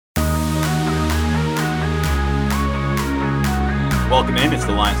Welcome in. It's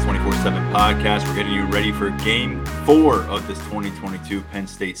the Lions 24/7 podcast. We're getting you ready for Game 4 of this 2022 Penn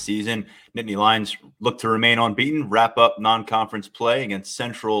State season. Nittany Lions look to remain unbeaten, wrap up non-conference play against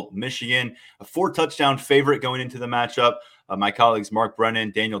Central Michigan. A 4-touchdown favorite going into the matchup. My colleagues Mark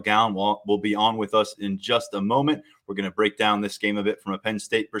Brennan, Daniel Gallen will be on with us in just a moment. We're going to break down this game a bit from a Penn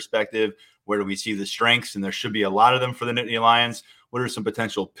State perspective. Where do we see the strengths? And there should be a lot of them for the Nittany Lions. What are some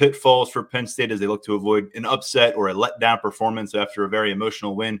potential pitfalls for Penn State as they look to avoid an upset or a letdown performance after a very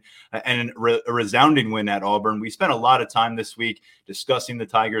emotional win and a resounding win at Auburn? We spent a lot of time this week discussing the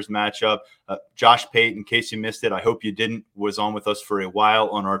Tigers matchup. Josh Pate, in case you missed it, I hope you didn't, was on with us for a while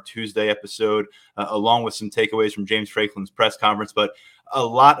on our Tuesday episode, along with some takeaways from James Franklin's press conference. But a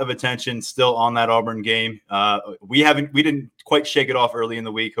lot of attention still on that Auburn game. We didn't quite shake it off early in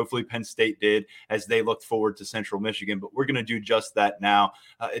the week. Hopefully Penn State did as they looked forward to Central Michigan, but we're going to do just that now.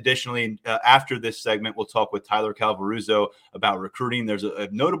 Additionally, after this segment, we'll talk with Tyler Calvaruso about recruiting. There's a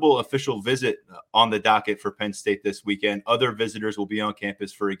notable official visit on the docket for Penn State this weekend. Other visitors will be on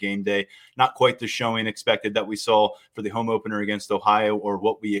campus for a game day. Not quite the showing expected that we saw for the home opener against Ohio or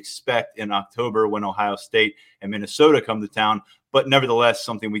what we expect in October when Ohio State and Minnesota come to town. But nevertheless,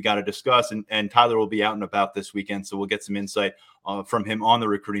 something we got to discuss, and Tyler will be out and about this weekend, so we'll get some insight from him on the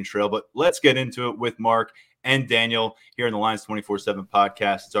recruiting trail. But let's get into it with Mark and Daniel here in the Lions 24/7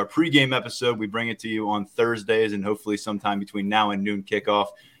 podcast. It's our pregame episode. We bring it to you on Thursdays, and hopefully sometime between now and noon kickoff,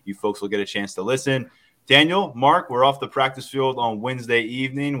 you folks will get a chance to listen. Daniel, Mark, we're off the practice field on Wednesday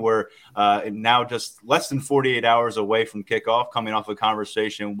evening. We're now just less than 48 hours away from kickoff, coming off a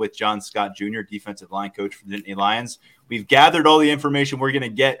conversation with John Scott Jr., defensive line coach for the Nittany Lions. We've gathered all the information we're going to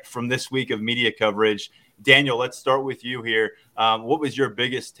get from this week of media coverage. Daniel, let's start with you here. What was your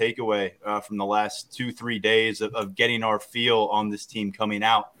biggest takeaway from the last 2-3 days of getting our feel on this team coming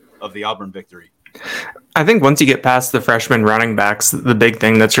out of the Auburn victory? I think once you get past the freshman running backs, the big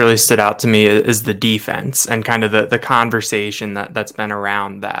thing that's really stood out to me is the defense and kind of the conversation that's been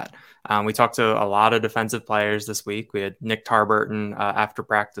around that. We talked to a lot of defensive players this week. We had Nick Tarburton after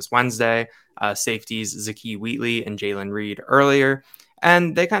practice Wednesday, safeties Zakee Wheatley and Jalen Reed earlier.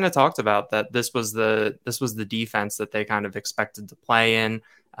 And they kind of talked about that this was the defense that they kind of expected to play in,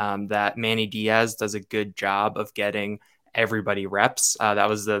 that Manny Diaz does a good job of getting everybody reps. That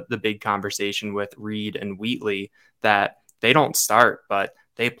was the big conversation with Reed and Wheatley, that they don't start, but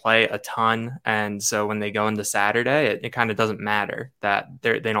they play a ton. And so when they go into Saturday, it kind of doesn't matter that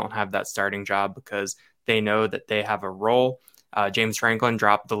they don't have that starting job because they know that they have a role. James Franklin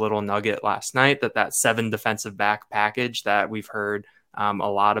dropped the little nugget last night that 7 defensive back package that we've heard a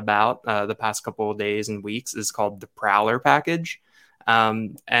lot about the past couple of days and weeks is called the Prowler package.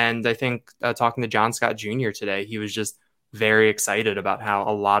 And I think talking to John Scott Jr. today, he was just very excited about how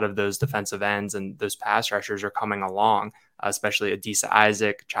a lot of those defensive ends and those pass rushers are coming along, especially Adisa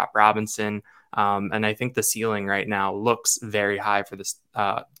Isaac, Chop Robinson. And I think the ceiling right now looks very high for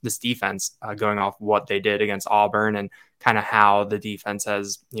this defense, going off what they did against Auburn and kind of how the defense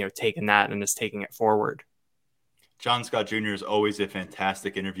has, taken that and is taking it forward. John Scott Jr. is always a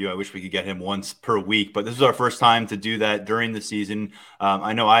fantastic interview. I wish we could get him once per week, but this is our first time to do that during the season.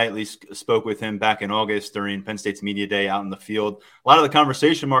 I know I at least spoke with him back in August during Penn State's media day out in the field. A lot of the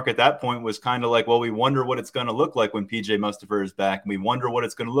conversation, Mark, at that point was kind of like, well, we wonder what it's going to look like when PJ Mustipher is back. And we wonder what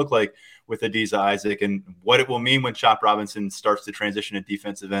it's going to look like with Adisa Isaac and what it will mean when Chop Robinson starts to transition to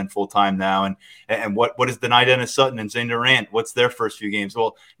defensive end full time now. And what is Denai Dennis Sutton and Zane Durant? What's their first few games?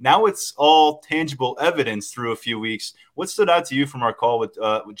 Well, now it's all tangible evidence through a few weeks. What stood out to you from our call with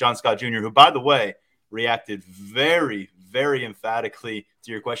John Scott Jr., who, by the way, reacted very, very emphatically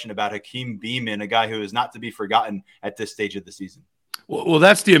to your question about Hakeem Beamon, a guy who is not to be forgotten at this stage of the season? Well,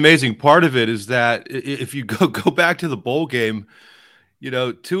 that's the amazing part of it, is that if you go back to the bowl game,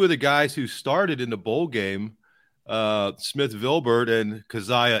 2 of the guys who started in the bowl game, Smith Vilbert and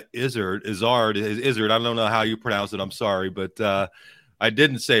Keziah Izzard. I don't know how you pronounce it. I'm sorry, but I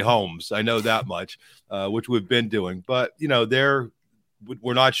didn't say Holmes. I know that much, which we've been doing. But,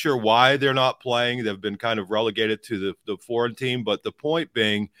 we're not sure why they're not playing. They've been kind of relegated to the foreign team. But the point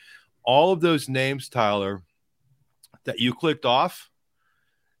being, all of those names, Tyler, that you clicked off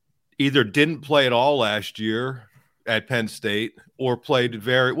either didn't play at all last year at Penn State or played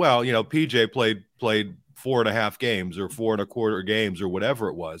very well. PJ played 4.5 games or 4.25 games or whatever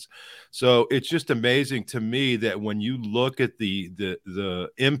it was. So it's just amazing to me that when you look at the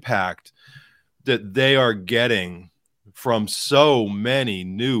impact that they are getting from so many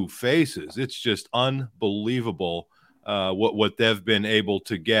new faces, it's just unbelievable what they've been able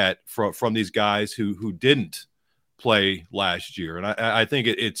to get from these guys who didn't play last year. And I think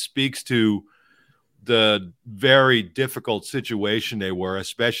it speaks to the very difficult situation they were,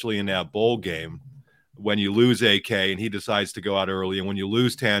 especially in that bowl game, when you lose AK and he decides to go out early, and when you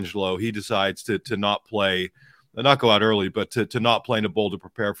lose Tangelo, he decides to not play, not go out early, but to not play in a bowl to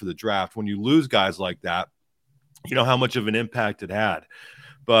prepare for the draft. When you lose guys like that, you know how much of an impact it had.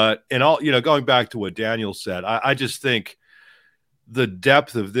 But in all, going back to what Daniel said, I just think the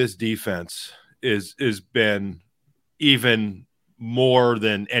depth of this defense is been even more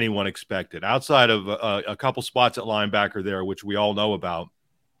than anyone expected. Outside of a couple spots at linebacker there, which we all know about,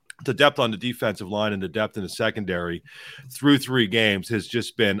 the depth on the defensive line and the depth in the secondary through 3 games has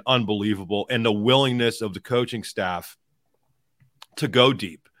just been unbelievable. And the willingness of the coaching staff to go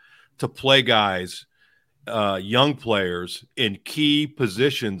deep, to play guys, young players in key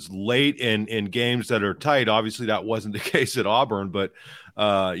positions late in games that are tight. Obviously, that wasn't the case at Auburn, but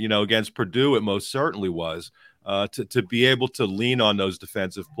against Purdue, it most certainly was. To be able to lean on those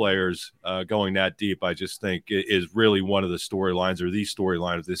defensive players going that deep, I just think is really one of the storylines, or the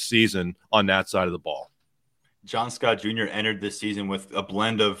storyline of this season on that side of the ball. John Scott Jr. entered this season with a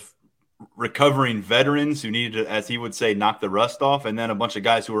blend of recovering veterans who needed to, as he would say, knock the rust off, and then a bunch of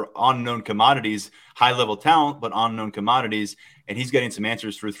guys who are unknown commodities, high-level talent, but unknown commodities. And he's getting some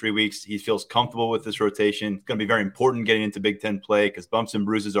answers through 3 weeks. He feels comfortable with this rotation. It's going to be very important getting into Big Ten play, because bumps and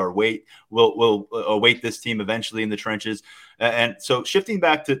bruises will await this team eventually in the trenches. And so shifting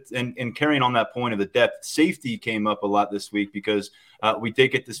back to and carrying on that point of the depth, safety came up a lot this week, because we did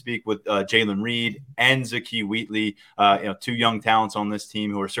get to speak with Jalen Reed and Zakee Wheatley, 2 young talents on this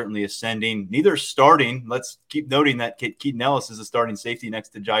team who are certainly ascending. Neither starting. Let's keep noting that Keaton Ellis is a starting safety next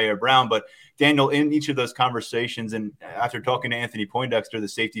to Jair Brown. But Daniel, in each of those conversations, and after talking to Anthony Poindexter, the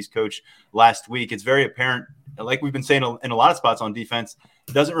safeties coach, last week, it's very apparent, like we've been saying in a lot of spots on defense,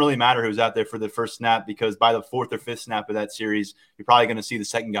 it doesn't really matter who's out there for the first snap, because by the 4th or 5th snap of that series, you're probably going to see the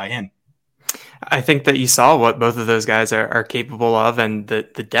second guy in. I think that you saw what both of those guys are capable of, and the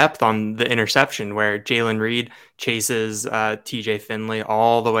depth on the interception, where Jalen Reed chases TJ Finley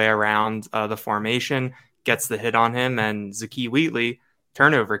all the way around the formation, gets the hit on him, and Zakee Wheatley,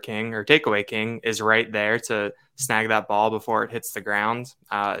 turnover king or takeaway king, is right there to snag that ball before it hits the ground.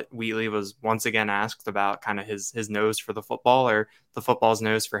 Wheatley was once again asked about kind of his nose for the football, or the football's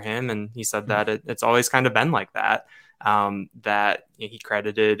nose for him, and he said that it's always kind of been like that. That he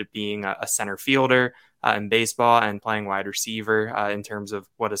credited being a center fielder in baseball and playing wide receiver in terms of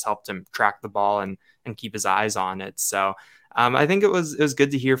what has helped him track the ball and keep his eyes on it. So I think it was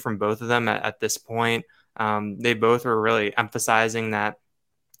good to hear from both of them at this point. They both were really emphasizing that,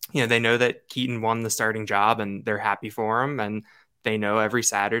 they know that Keaton won the starting job and they're happy for him, and they know every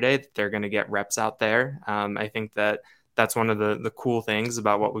Saturday that they're going to get reps out there. I think that's one of the cool things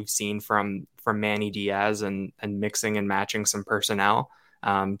about what we've seen from Manny Diaz and mixing and matching some personnel.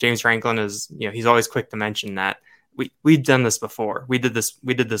 James Franklin is, he's always quick to mention that we've done this before. We did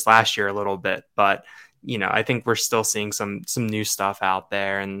this last year a little bit, but I think we're still seeing some new stuff out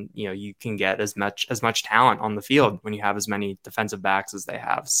there, and you can get as much talent on the field when you have as many defensive backs as they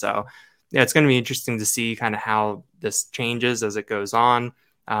have. So yeah, it's going to be interesting to see kind of how this changes as it goes on.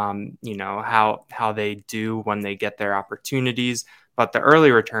 How they do when they get their opportunities, but the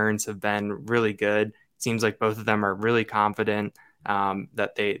early returns have been really good. It seems like both of them are really confident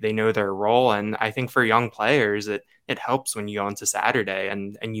that they know their role. And I think for young players, it helps when you go into Saturday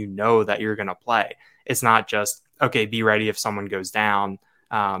and that you're going to play. It's not just, okay, be ready if someone goes down.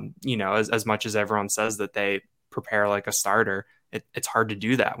 As much as everyone says that they prepare like a starter, it's hard to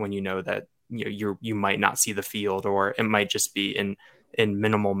do that when you know that you might not see the field, or it might just be in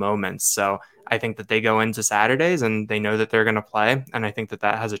minimal moments. So I think that they go into Saturdays and they know that they're going to play. And I think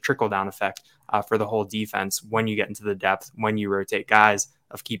that has a trickle-down effect for the whole defense when you get into the depth, when you rotate guys,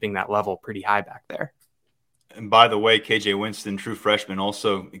 of keeping that level pretty high back there. And by the way, KJ Winston, true freshman,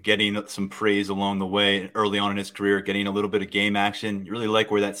 also getting some praise along the way early on in his career, getting a little bit of game action. You really like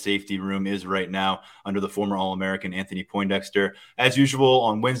where that safety room is right now under the former All-American Anthony Poindexter. As usual,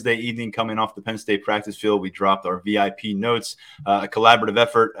 on Wednesday evening, coming off the Penn State practice field, we dropped our VIP notes, a collaborative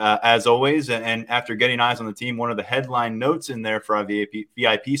effort as always. And after getting eyes on the team, one of the headline notes in there for our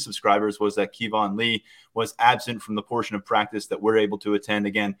VIP subscribers was that Kevon Lee was absent from the portion of practice that we're able to attend.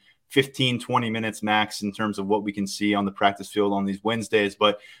 Again, 15, 20 minutes max in terms of what we can see on the practice field on these Wednesdays.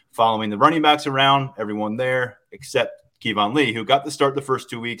 But following the running backs around, everyone there except Kevon Lee, who got to start the first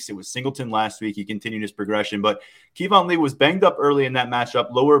 2 weeks. It was Singleton last week. He continued his progression. But Kevon Lee was banged up early in that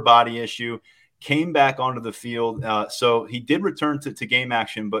matchup, lower body issue, came back onto the field. So he did return to game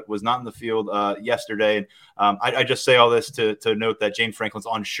action, but was not in the field yesterday. I just say all this to note that James Franklin's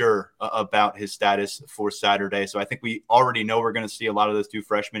unsure about his status for Saturday. So I think we already know we're going to see a lot of those two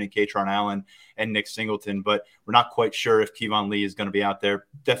freshmen in Katron Allen and Nick Singleton, but we're not quite sure if Kevon Lee is going to be out there.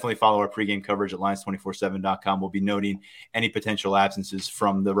 Definitely follow our pregame coverage at Lions247.com. We'll be noting any potential absences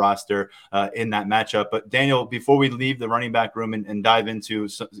from the roster in that matchup. But Daniel, before we leave the running back room and dive into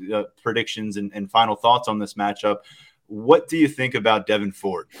some, predictions and final thoughts on this matchup, what do you think about Devin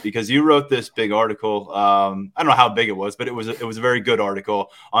Ford? Because you wrote this big article. I don't know how big it was, but it was a very good article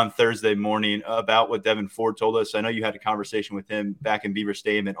on Thursday morning about what Devin Ford told us. I know you had a conversation with him back in Beaver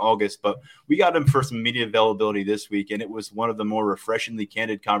Stadium in August, but we got him for some media availability this week, and it was one of the more refreshingly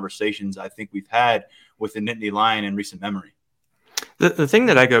candid conversations I think we've had with the Nittany Lion in recent memory. The thing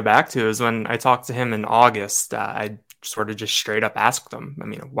that I go back to is when I talked to him in August, I sort of just straight up asked him, I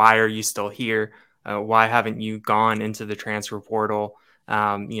mean, why are you still here? Why haven't you gone into the transfer portal?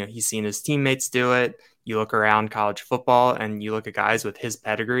 He's seen his teammates do it. You look around college football and you look at guys with his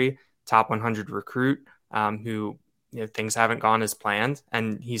pedigree, top 100 recruit, who things haven't gone as planned,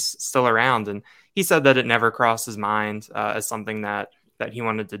 and he's still around. And he said that it never crossed his mind as something that he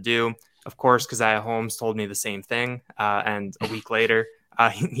wanted to do. Of course, Keziah Holmes told me the same thing, and a week later,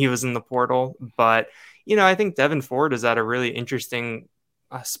 he was in the portal. But I think Devin Ford is at a really interesting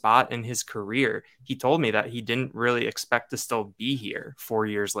spot in his career. He told me that he didn't really expect to still be here 4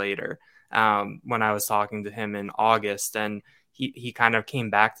 years later when I was talking to him in August. And he kind of came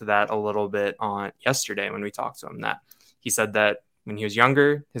back to that a little bit on yesterday when we talked to him, that he said that when he was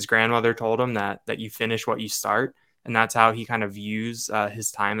younger, his grandmother told him that you finish what you start. And that's how he kind of views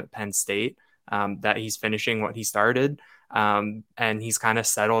his time at Penn State, that he's finishing what he started. And he's kind of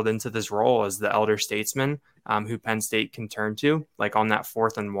settled into this role as the elder statesman who Penn State can turn to, like on that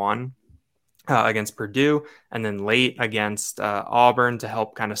 4th and 1 against Purdue, and then late against Auburn to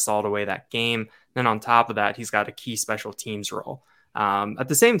help kind of salt away that game. Then on top of that, he's got a key special teams role. At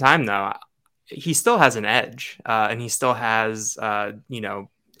the same time, though, he still has an edge, and he still has,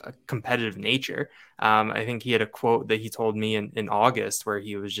 a competitive nature. I think he had a quote that he told me in August where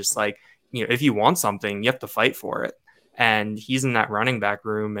he was just like, if you want something, you have to fight for it. And he's in that running back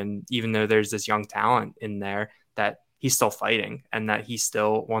room. And even though there's this young talent in there, that he's still fighting and that he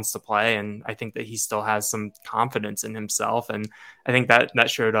still wants to play. And I think that he still has some confidence in himself. And I think that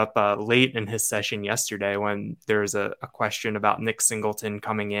showed up late in his session yesterday when there was a question about Nick Singleton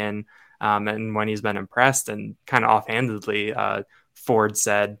coming in and when he's been impressed, and kind of offhandedly, Ford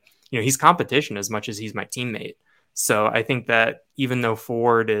said, he's competition as much as he's my teammate. So I think that even though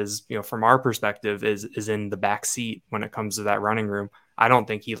Ford is, from our perspective, is in the back seat when it comes to that running room, I don't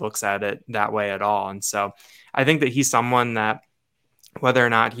think he looks at it that way at all. And so I think that he's someone that, whether or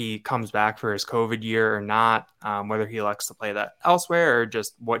not he comes back for his COVID year or not, whether he elects to play that elsewhere or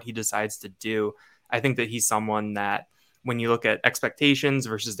just what he decides to do, I think that he's someone that, when you look at expectations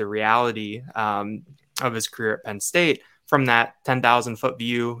versus the reality of his career at Penn State, from that 10,000 foot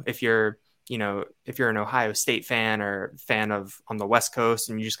view, if you're an Ohio State fan or fan of on the West Coast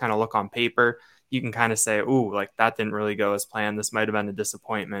and you just kind of look on paper, you can kind of say, ooh, like that didn't really go as planned. This might have been a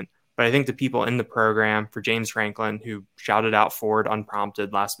disappointment. But I think the people in the program, for James Franklin, who shouted out Ford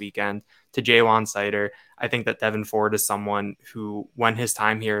unprompted last weekend, to Jaywan Sider, I think that Devin Ford is someone who, when his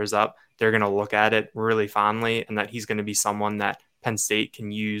time here is up, they're going to look at it really fondly, and that he's going to be someone that Penn State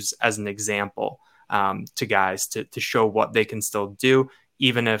can use as an example to guys to show what they can still do,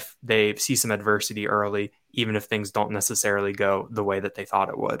 even if they see some adversity early, even if things don't necessarily go the way that they thought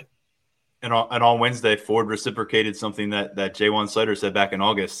it would. And on Wednesday, Ford reciprocated something that Jaywan Sider said back in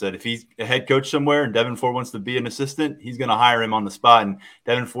August, said if he's a head coach somewhere and Devin Ford wants to be an assistant, he's going to hire him on the spot. And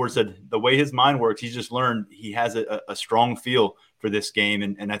Devin Ford said the way his mind works, he's just learned he has a strong feel for this game.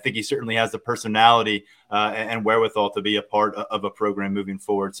 And I think he certainly has the personality and wherewithal to be a part of a program moving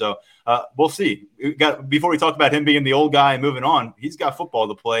forward. So we'll see. Before we talk about him being the old guy and moving on, he's got football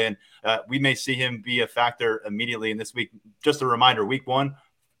to play. And we may see him be a factor immediately in this week. Just a reminder, week 1,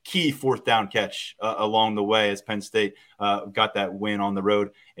 key 4th down catch along the way as Penn State got that win on the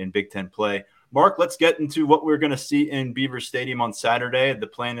road in Big Ten play. Mark, let's get into what we're going to see in Beaver Stadium on Saturday. The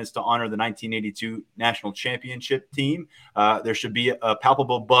plan is to honor the 1982 National Championship team. There should be a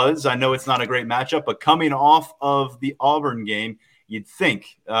palpable buzz. I know it's not a great matchup, but coming off of the Auburn game, you'd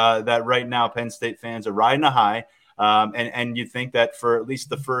think that right now Penn State fans are riding a high. And you'd think that for at least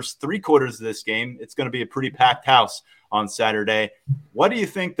the first 3 quarters of this game, it's going to be a pretty packed house on Saturday. What do you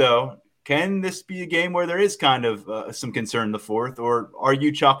think, though? Can this be a game where there is kind of some concern in the 4th, or are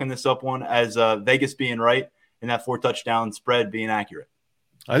you chalking this up one as Vegas being right and that 4-touchdown spread being accurate?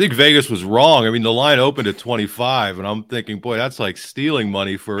 I think Vegas was wrong. I mean, the line opened at 25, and I'm thinking, boy, that's like stealing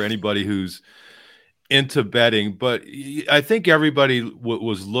money for anybody who's into betting, but I think everybody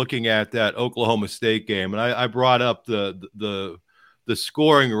was looking at that Oklahoma State game, and I brought up the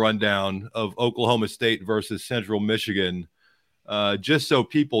scoring rundown of Oklahoma State versus Central Michigan, just so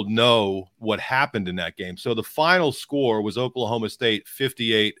people know what happened in that game. So the final score was Oklahoma State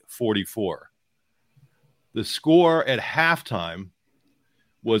 58-44. The score at halftime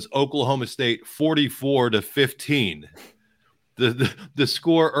was Oklahoma State 44-15. The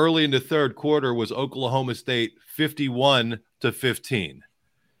score early in the third quarter was Oklahoma State 51-15.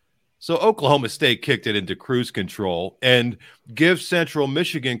 So Oklahoma State kicked it into cruise control, and give Central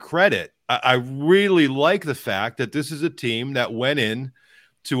Michigan credit. I really like the fact that this is a team that went in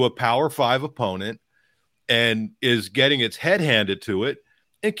to a Power 5 opponent and is getting its head handed to it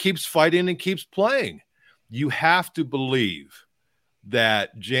and keeps fighting and keeps playing. You have to believe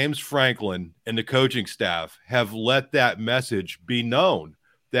that James Franklin and the coaching staff have let that message be known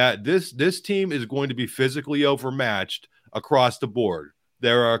that this team is going to be physically overmatched across the board.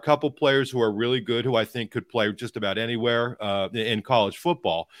 There are a couple players who are really good who I think could play just about anywhere in college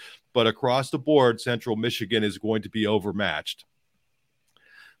football, but across the board, Central Michigan is going to be overmatched.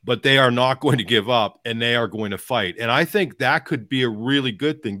 But they are not going to give up, and they are going to fight. And I think that could be a really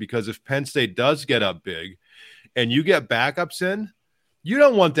good thing, because if Penn State does get up big and you get backups in, you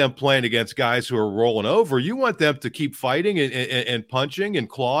don't want them playing against guys who are rolling over. You want them to keep fighting and punching and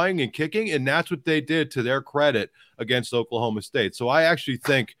clawing and kicking, and that's what they did, to their credit, against Oklahoma State. So I actually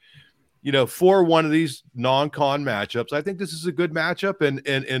think, for one of these non-con matchups, I think this is a good matchup,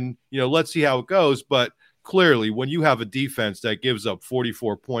 and let's see how it goes. But clearly, when you have a defense that gives up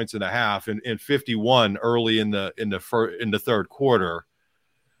 44 points and a half and 51 early in the third quarter,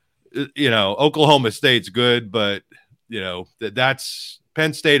 Oklahoma State's good, but that's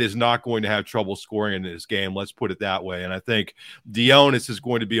Penn State is not going to have trouble scoring in this game. Let's put it that way. And I think the onus is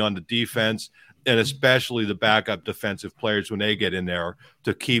going to be on the defense, and especially the backup defensive players when they get in there,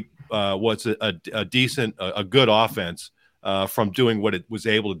 to keep what's a decent, a good offense from doing what it was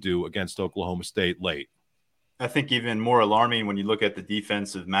able to do against Oklahoma State late. I think even more alarming when you look at the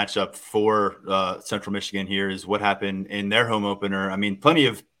defensive matchup for Central Michigan here is what happened in their home opener. I mean, plenty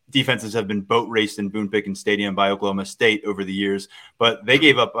of defenses have been boat raced in Boone Pickens Stadium by Oklahoma State over the years, but they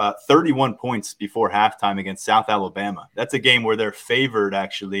gave up 31 points before halftime against South Alabama. That's a game where they're favored,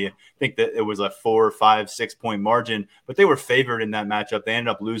 actually. I think that it was a 4, 5, 6 point margin, but they were favored in that matchup. They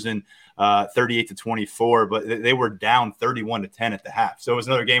ended up losing 38-24, but they were down 31-10 at the half. So it was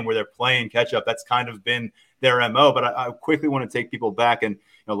another game where they're playing catch up. That's kind of been their MO, but I quickly want to take people back. And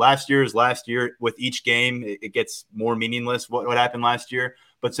last year is last year. With each game, it gets more meaningless what happened last year.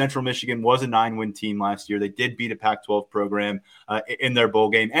 But Central Michigan was a 9-win team last year. They did beat a Pac-12 program in their bowl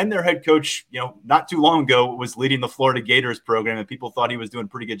game. And their head coach, not too long ago, was leading the Florida Gators program, and people thought he was doing a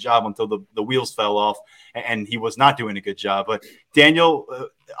pretty good job until the wheels fell off, and he was not doing a good job. But Daniel,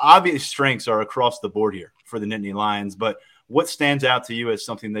 obvious strengths are across the board here for the Nittany Lions. But what stands out to you as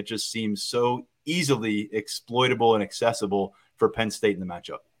something that just seems so easily exploitable and accessible for Penn State in the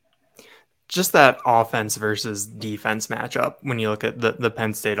matchup? Just that offense versus defense matchup. When you look at the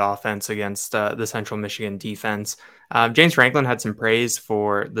Penn State offense against the Central Michigan defense, James Franklin had some praise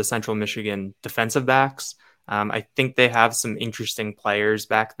for the Central Michigan defensive backs. I think they have some interesting players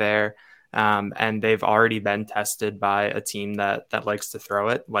back there, and they've already been tested by a team that likes to throw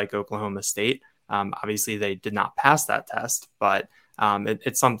it, like Oklahoma State. Obviously, they did not pass that test, but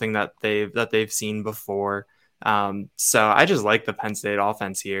it's something that they've seen before. So I just like the Penn State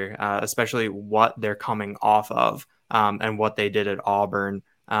offense here, especially what they're coming off of and what they did at Auburn.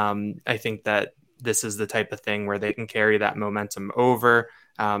 I think that this is the type of thing where they can carry that momentum over.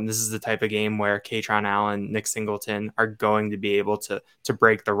 This is the type of game where Kaytron Allen, Nick Singleton are going to be able to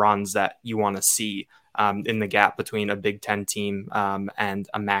break the runs that you want to see in the gap between a Big Ten team and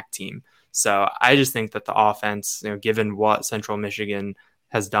a MAC team. So I just think that the offense, given what Central Michigan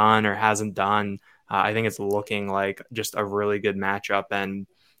has done or hasn't done, I think it's looking like just a really good matchup. And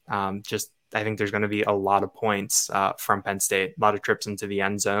I think there's going to be a lot of points from Penn State, a lot of trips into the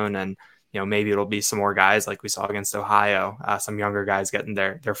end zone. And, maybe it'll be some more guys like we saw against Ohio, some younger guys getting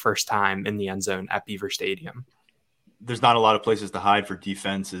their first time in the end zone at Beaver Stadium. There's not a lot of places to hide for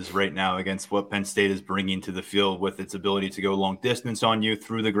defenses right now against what Penn State is bringing to the field with its ability to go long distance on you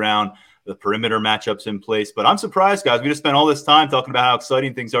through the ground, the perimeter matchups in place. But I'm surprised, guys. We just spent all this time talking about how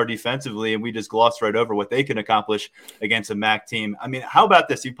exciting things are defensively, and we just glossed right over what they can accomplish against a MAC team. I mean, how about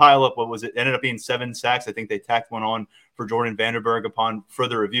this? You pile up, what was it? Ended up being 7 sacks. I think they tacked one on for Jordan Vanderberg upon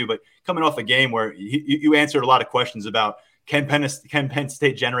further review. But coming off a game where you answered a lot of questions about can Penn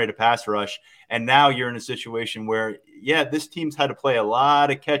State generate a pass rush? And now you're in a situation where, this team's had to play a lot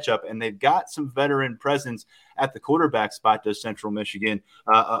of catch up, and they've got some veteran presence at the quarterback spot, does Central Michigan.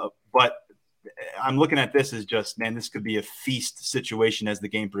 But I'm looking at this as just, man, this could be a feast situation as the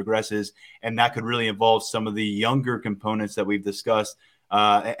game progresses, and that could really involve some of the younger components that we've discussed.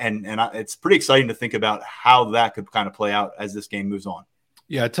 It's pretty exciting to think about how that could kind of play out as this game moves on.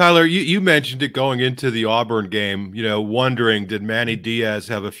 Yeah, Tyler, you mentioned it going into the Auburn game, wondering, did Manny Diaz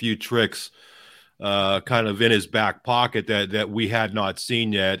have a few tricks kind of in his back pocket that we had not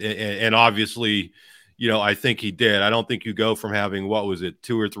seen yet? And obviously, I think he did. I don't think you go from having,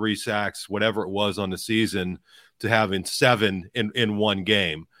 2 or 3 sacks, whatever it was on the season, to having 7 in one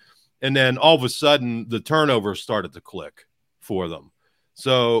game. And then all of a sudden, the turnovers started to click for them.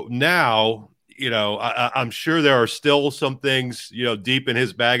 So now, I'm sure there are still some things, deep in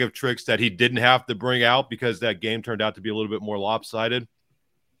his bag of tricks that he didn't have to bring out because that game turned out to be a little bit more lopsided.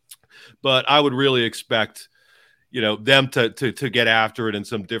 But I would really expect, them to get after it in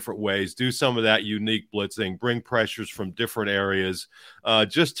some different ways, do some of that unique blitzing, bring pressures from different areas,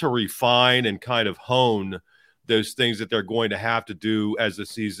 just to refine and kind of hone those things that they're going to have to do as the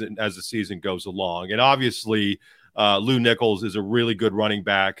season goes along. And obviously, Lew Nichols is a really good running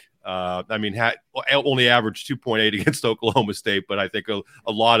back. Only averaged 2.8 against Oklahoma State, but I think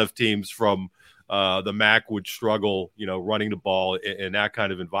a lot of teams from the MAC would struggle, running the ball in that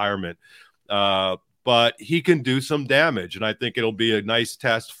kind of environment. But he can do some damage, and I think it'll be a nice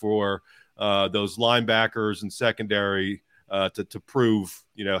test for those linebackers and secondary to prove,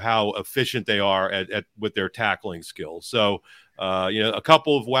 how efficient they are with their tackling skills. So, a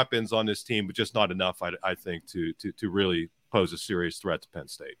couple of weapons on this team, but just not enough, I think, to really pose a serious threat to Penn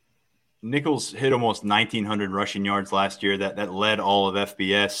State. Nichols hit almost 1,900 rushing yards last year. That led all of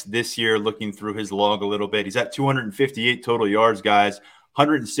FBS. This year, looking through his log a little bit, he's at 258 total yards, guys.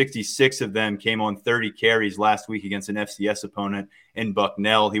 166 of them came on 30 carries last week against an FCS opponent in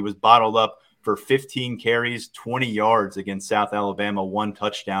Bucknell. He was bottled up for 15 carries, 20 yards against South Alabama, 1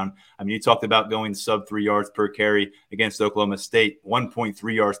 touchdown. I mean, you talked about going sub 3 yards per carry against Oklahoma State,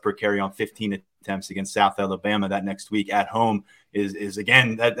 1.3 yards per carry on 15 attempts against South Alabama that next week at home is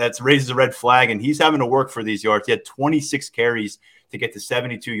again, that's raises a red flag, and he's having to work for these yards. He had 26 carries to get to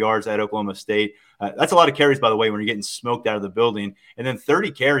 72 yards at Oklahoma State. That's a lot of carries, by the way, when you're getting smoked out of the building. And then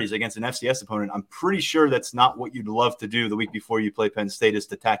 30 carries against an FCS opponent. I'm pretty sure that's not what you'd love to do the week before you play Penn State, is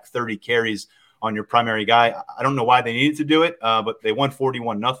to tack 30 carries on your primary guy. I don't know why they needed to do it, but they won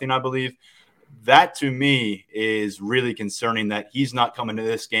 41-0, I believe. That to me is really concerning, that he's not coming to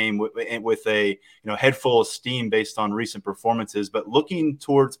this game with a head full of steam based on recent performances. But looking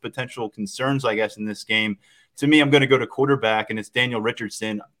towards potential concerns, I guess, in this game, to me, I'm going to go to quarterback, and it's Daniel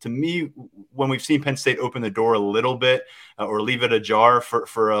Richardson. To me, when we've seen Penn State open the door a little bit or leave it ajar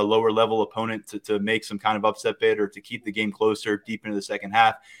for a lower level opponent to make some kind of upset bid or to keep the game closer deep into the second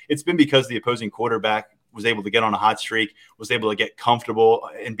half, it's been because the opposing quarterback was able to get on a hot streak, was able to get comfortable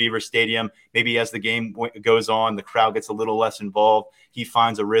in Beaver Stadium. Maybe as the game goes on, the crowd gets a little less involved. He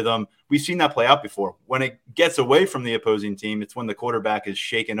finds a rhythm. We've seen that play out before. When it gets away from the opposing team, it's when the quarterback is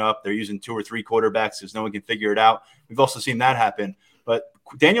shaken up. They're using 2 or 3 quarterbacks because no one can figure it out. We've also seen that happen. But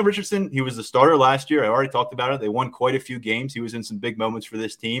Daniel Richardson, he was the starter last year. I already talked about it. They won quite a few games. He was in some big moments for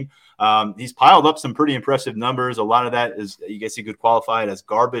this team. He's piled up some pretty impressive numbers. A lot of that is, I guess you could qualify it as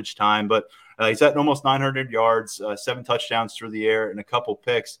garbage time, but he's at almost 900 yards, 7 touchdowns through the air, and a couple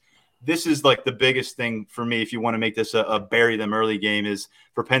picks. This is like the biggest thing for me, if you want to make this a bury them early game, is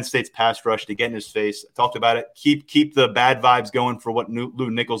for Penn State's pass rush to get in his face. I talked about it. Keep the bad vibes going for what Lew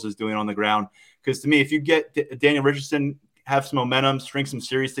Nichols is doing on the ground. Because to me, if you get Daniel Richardson, have some momentum, string some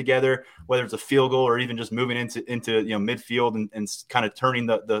series together, whether it's a field goal or even just moving into midfield and kind of turning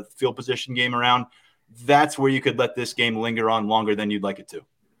the field position game around, that's where you could let this game linger on longer than you'd like it to.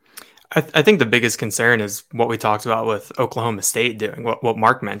 I think the biggest concern is what we talked about with Oklahoma State doing, what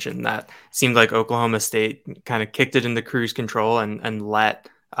Mark mentioned, that seemed like Oklahoma State kind of kicked it into cruise control and let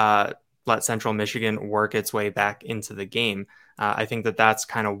Central Michigan work its way back into the game. I think that's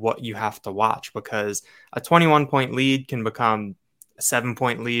kind of what you have to watch, because a 21-point lead can become a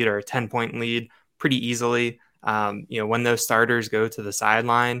 7-point lead or a 10-point lead pretty easily. When those starters go to the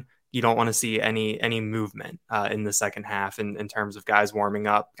sideline, you don't want to see any movement in the second half in terms of guys warming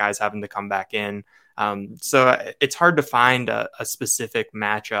up, guys having to come back in. So it's hard to find a specific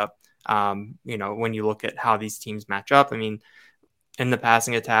matchup, when you look at how these teams match up. I mean, in the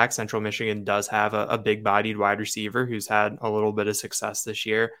passing attack, Central Michigan does have a big-bodied wide receiver who's had a little bit of success this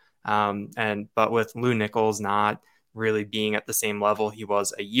year. But with Lew Nichols not really being at the same level he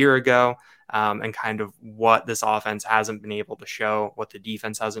was a year ago, and kind of what this offense hasn't been able to show, what the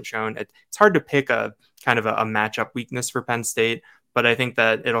defense hasn't shown. It's hard to pick a kind of a matchup weakness for Penn State, but I think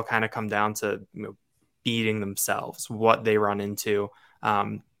that it'll kind of come down to beating themselves, what they run into.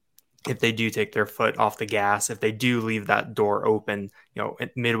 If they do take their foot off the gas, if they do leave that door open,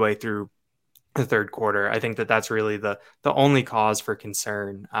 midway through the third quarter, I think that that's really the only cause for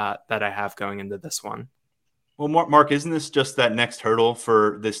concern that I have going into this one. Well, Mark, isn't this just that next hurdle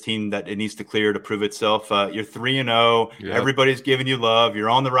for this team that it needs to clear to prove itself? You're 3-0. Yep. Everybody's giving you love. You're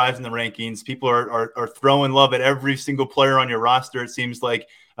on the rise in the rankings. People are throwing love at every single player on your roster. It seems like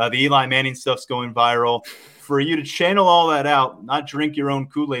the Eli Manning stuff's going viral. For you to channel all that out, not drink your own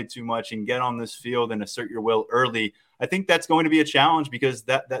Kool-Aid too much, and get on this field and assert your will early, I think that's going to be a challenge, because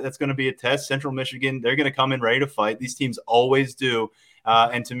that's going to be a test. Central Michigan, they're going to come in ready to fight. These teams always do.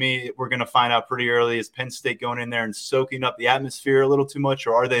 And to me, we're going to find out pretty early, is Penn State going in there and soaking up the atmosphere a little too much,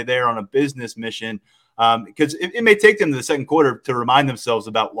 or are they there on a business mission? Because it may take them to the second quarter to remind themselves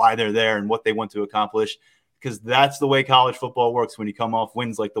about why they're there and what they want to accomplish, because that's the way college football works when you come off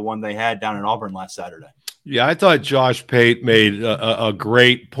wins like the one they had down in Auburn last Saturday. Yeah, I thought Josh Pate made a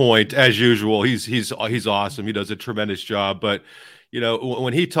great point, as usual. He's awesome. He does a tremendous job. But,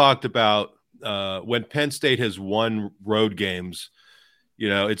 when he talked about when Penn State has won road games,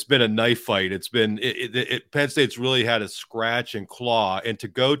 it's been a knife fight. It's been Penn State's really had a scratch and claw. And to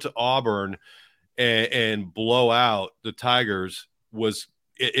go to Auburn and blow out the Tigers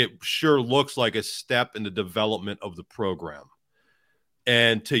it sure looks like a step in the development of the program.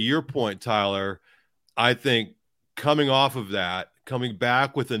 And to your point, Tyler, I think coming off of that, coming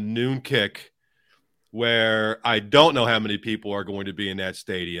back with a noon kick where I don't know how many people are going to be in that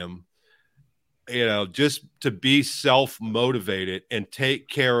stadium, just to be self-motivated and take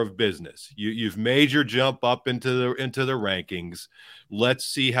care of business. You've made your jump up into the rankings. Let's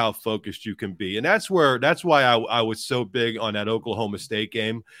see how focused you can be. And that's why I was so big on that Oklahoma State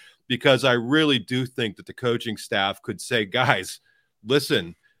game, because I really do think that the coaching staff could say, guys,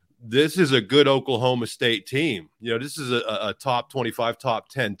 listen, this is a good Oklahoma State team. This is a top 25, top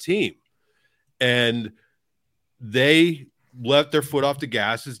 10 team. And they left their foot off the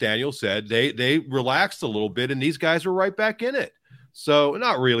gas, as Daniel said. They relaxed a little bit, and these guys are right back in it. So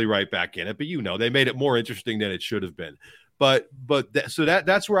not really right back in it, but they made it more interesting than it should have been. So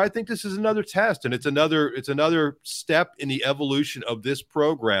that's where I think this is another test, and it's another step in the evolution of this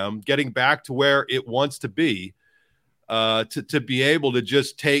program, getting back to where it wants to be. To be able to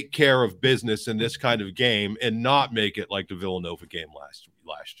just take care of business in this kind of game and not make it like the Villanova game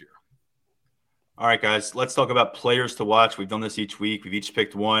last year. All right, guys, let's talk about players to watch. We've done this each week. We've each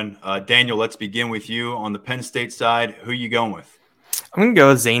picked one. Daniel, let's begin with you on the Penn State side. Who are you going with? I'm going to go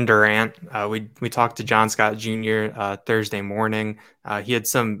with Zane Durant. We talked to John Scott Jr. Thursday morning. He had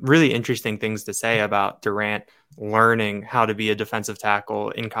some really interesting things to say about Durant learning how to be a defensive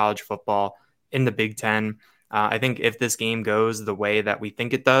tackle in college football in the Big Ten. I think if this game goes the way that we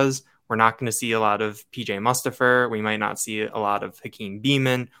think it does, we're not going to see a lot of PJ Mustipher. We might not see a lot of Hakeem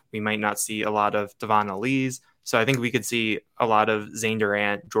Beamon. We might not see a lot of Devon Elise. So I think we could see a lot of Zane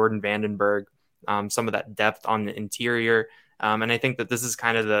Durant, Jordan Vandenberg, some of that depth on the interior. And I think that this is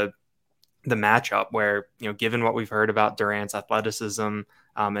kind of the matchup where, given what we've heard about Durant's athleticism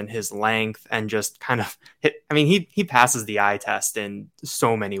and his length and just kind of he passes the eye test in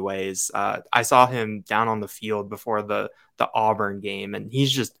so many ways. I saw him down on the field before the Auburn game, and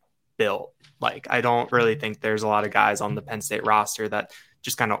he's just built. Like, I don't really think there's a lot of guys on the Penn State roster that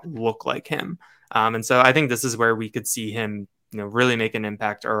just kind of look like him. And so I think this is where we could see him, really make an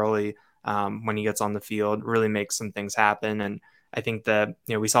impact early when he gets on the field, really make some things happen. And I think that,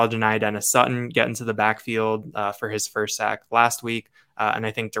 we saw Dani Dennis Sutton get into the backfield for his first sack last week. And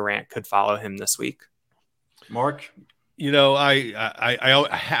I think Durant could follow him this week. Mark?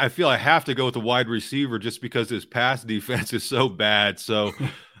 I feel I have to go with the wide receiver just because his pass defense is so bad. So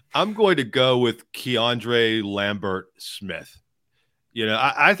I'm going to go with Keandre Lambert-Smith.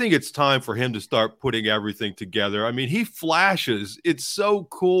 I think it's time for him to start putting everything together. I mean, he flashes. It's so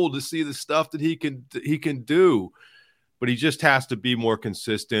cool to see the stuff that he can do, but he just has to be more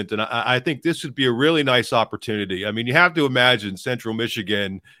consistent. And I think this would be a really nice opportunity. I mean, you have to imagine Central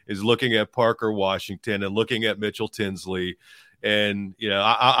Michigan is looking at Parker Washington and looking at Mitchell Tinsley. And,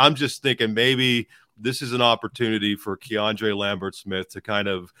 I'm just thinking maybe this is an opportunity for Keandre Lambert-Smith to kind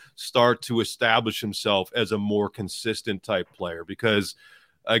of start to establish himself as a more consistent type player, because,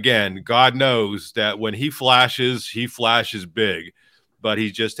 again, God knows that when he flashes big, but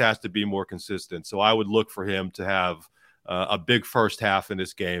he just has to be more consistent. So I would look for him to have a big first half in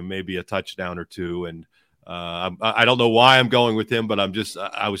this game, maybe a touchdown or two, and I don't know why I'm going with him, but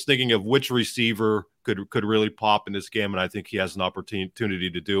I was thinking of which receiver could really pop in this game, and I think he has an opportunity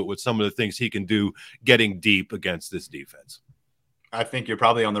to do it with some of the things he can do getting deep against this defense. I think you're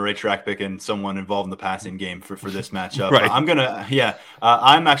probably on the right track picking someone involved in the passing game for this matchup. Right.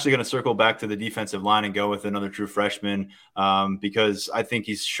 I'm actually going to circle back to the defensive line and go with another true freshman because I think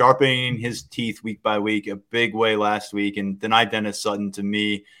he's sharpening his teeth week by week a big way last week. And Dani Dennis-Sutton, to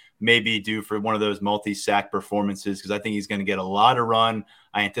me, may be due for one of those multi-sack performances because I think he's going to get a lot of run.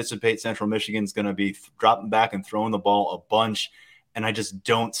 I anticipate Central Michigan's going to be dropping back and throwing the ball a bunch. And I just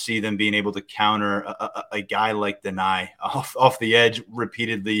don't see them being able to counter a guy like Dani off the edge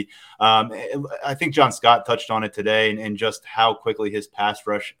repeatedly. I think John Scott touched on it today and just how quickly his pass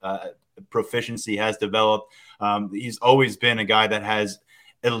rush proficiency has developed. He's always been a guy that has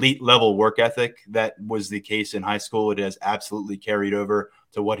elite level work ethic. That was the case in high school. It has absolutely carried over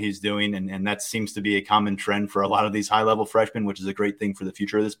to what he's doing. And that seems to be a common trend for a lot of these high level freshmen, which is a great thing for the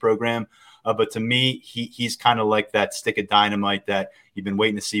future of this program. But to me, he's kind of like that stick of dynamite that you've been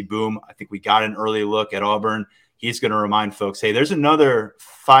waiting to see boom. I think we got an early look at Auburn. He's going to remind folks, hey, there's another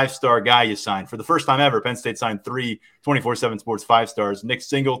 5-star guy you signed. For the first time ever, Penn State signed 3 24/7 Sports 5-stars. Nick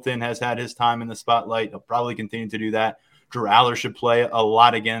Singleton has had his time in the spotlight. He'll probably continue to do that. Drew Aller should play a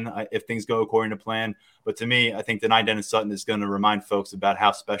lot again if things go according to plan. But to me, I think Dani Dennis-Sutton is going to remind folks about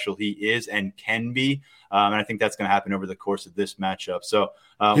how special he is and can be. And I think that's going to happen over the course of this matchup. So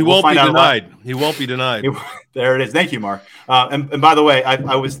he won't be denied. He won't be denied. There it is. Thank you, Mark. And by the way,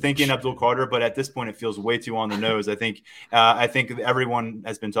 I was thinking Abdul Carter, but at this point, it feels way too on the nose. I think everyone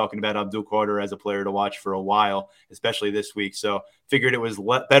has been talking about Abdul Carter as a player to watch for a while, especially this week. So figured it was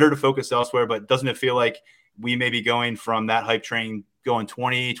better to focus elsewhere. But doesn't it feel like we may be going from that hype train going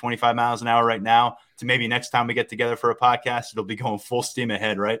 20, 25 miles an hour right now to maybe next time we get together for a podcast, it'll be going full steam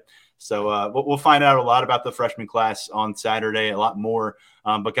ahead, right? So we'll find out a lot about the freshman class on Saturday, a lot more.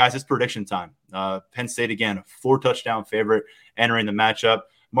 But, guys, it's prediction time. Penn State, again, 4-touchdown favorite entering the matchup.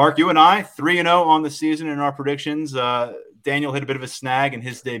 Mark, you and I, 3-0 on the season in our predictions. Daniel hit a bit of a snag in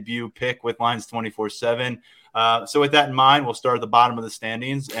his debut pick with Lines 24/7. So with that in mind, we'll start at the bottom of the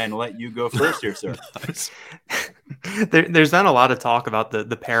standings and let you go first here, sir. There's been a lot of talk about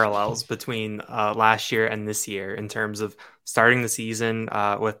the parallels between last year and this year in terms of starting the season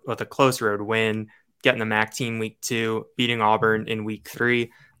with a close road win, getting the MAC team week 2, beating Auburn in week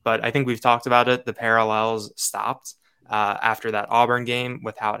 3. But I think we've talked about it. The parallels stopped after that Auburn game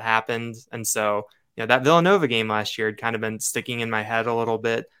with how it happened. And so, that Villanova game last year had kind of been sticking in my head a little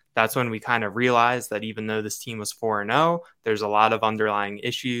bit. That's when we kind of realized that even though this team was 4-0, there's a lot of underlying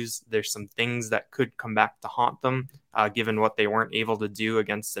issues. There's some things that could come back to haunt them, given what they weren't able to do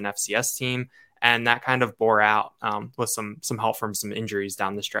against an FCS team. And that kind of bore out with some help from some injuries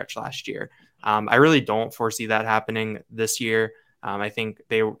down the stretch last year. I really don't foresee that happening this year. I think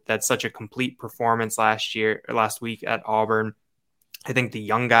that's such a complete performance last week at Auburn. I think the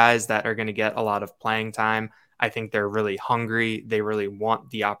young guys that are going to get a lot of playing time, I think they're really hungry. They really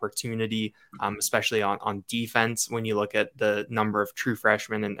want the opportunity, especially on defense when you look at the number of true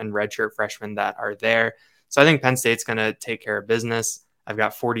freshmen and redshirt freshmen that are there. So I think Penn State's going to take care of business. I've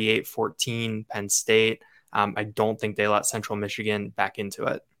got 48-14 Penn State. I don't think they let Central Michigan back into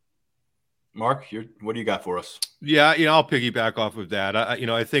it. Mark, what do you got for us? Yeah, I'll piggyback off of that.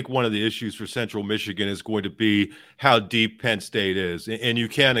 I think one of the issues for Central Michigan is going to be how deep Penn State is, and you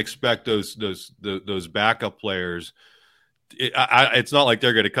can't expect those backup players. It's not like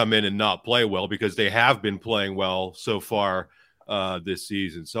they're going to come in and not play well because they have been playing well so far this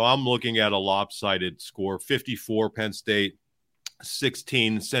season. So I'm looking at a lopsided score: 54 Penn State,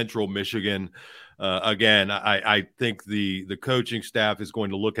 16 Central Michigan. Again, I think the coaching staff is going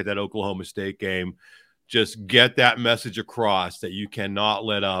to look at that Oklahoma State game, just get that message across that you cannot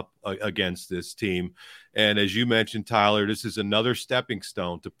let up against this team. And as you mentioned, Tyler, this is another stepping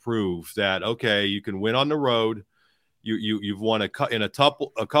stone to prove that, okay, you can win on the road. You've won in a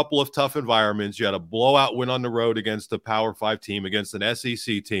couple of tough environments. You had a blowout win on the road against a Power 5 team, against an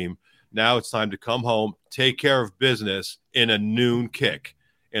SEC team. Now it's time to come home, take care of business in a noon kick.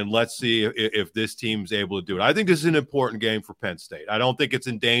 And let's see if this team's able to do it. I think this is an important game for Penn State. I don't think it's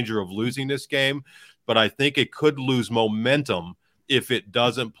in danger of losing this game, but I think it could lose momentum if it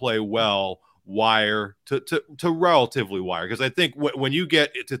doesn't play well wire to relatively wire. Because I think when you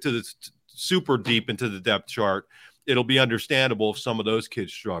get to the super deep into the depth chart, it'll be understandable if some of those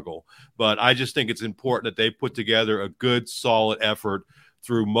kids struggle. But I just think it's important that they put together a good, solid effort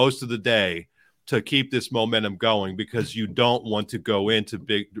through most of the day to keep this momentum going, because you don't want to go into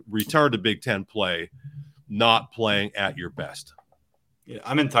return to Big Ten play not playing at your best. Yeah,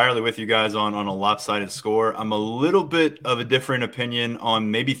 I'm entirely with you guys on a lopsided score. I'm a little bit of a different opinion on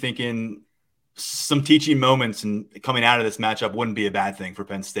maybe thinking some teaching moments and coming out of this matchup wouldn't be a bad thing for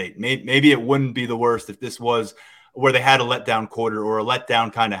Penn State. Maybe it wouldn't be the worst if this was where they had a letdown quarter or a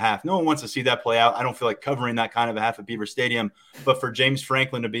letdown kind of half. No one wants to see that play out. I don't feel like covering that kind of a half at Beaver Stadium, but for James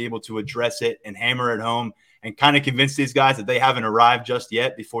Franklin to be able to address it and hammer it home and kind of convince these guys that they haven't arrived just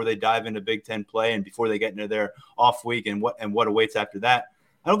yet before they dive into Big Ten play and before they get into their off week and what awaits after that.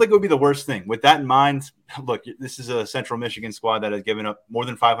 I don't think it would be the worst thing. With that in mind, look, this is a Central Michigan squad that has given up more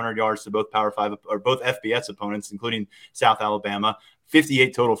than 500 yards to both Power 5 or both FBS opponents, including South Alabama,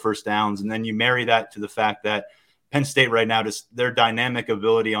 58 total first downs. And then you marry that to the fact that Penn State right now, just their dynamic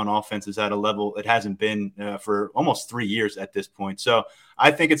ability on offense is at a level it hasn't been for almost 3 years at this point. So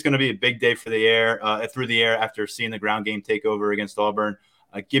I think it's going to be a big day for the air through the air after seeing the ground game take over against Auburn.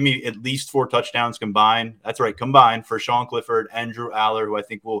 Give me at least 4 touchdowns combined. That's right, combined for Sean Clifford and Drew Aller, who I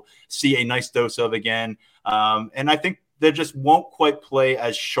think we'll see a nice dose of again. And I think they just won't quite play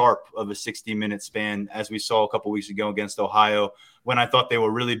as sharp of a 60-minute span as we saw a couple weeks ago against Ohio when I thought they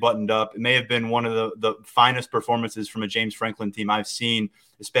were really buttoned up. It may have been one of the finest performances from a James Franklin team I've seen,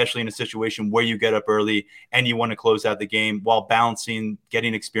 especially in a situation where you get up early and you want to close out the game while balancing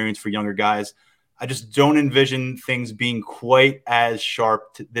getting experience for younger guys. I just don't envision things being quite as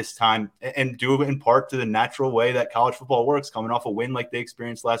sharp this time, and due in part to the natural way that college football works, coming off a win like they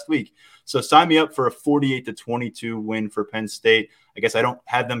experienced last week. So sign me up for a 48-22 win for Penn State. I guess I don't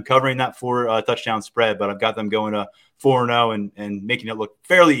have them covering that 4 touchdown spread, but I've got them going to 4-0 and making it look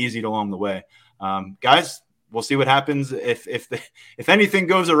fairly easy along the way. Guys, we'll see what happens. If anything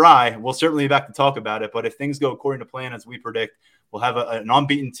goes awry, we'll certainly be back to talk about it. But if things go according to plan, as we predict, we'll have an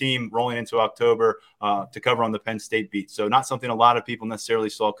unbeaten team rolling into October to cover on the Penn State beat. So not something a lot of people necessarily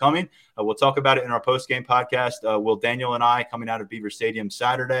saw coming. We'll talk about it in our post-game podcast. Will Daniel and I coming out of Beaver Stadium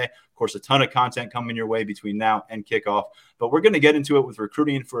Saturday. Of course, a ton of content coming your way between now and kickoff. But we're going to get into it with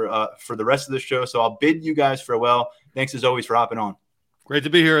recruiting for the rest of the show. So I'll bid you guys farewell. Thanks as always for hopping on. Great to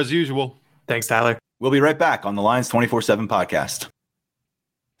be here as usual. Thanks, Tyler. We'll be right back on the Lions 24/7 podcast.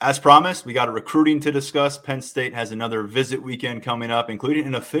 As promised, we got a recruiting to discuss. Penn State has another visit weekend coming up, including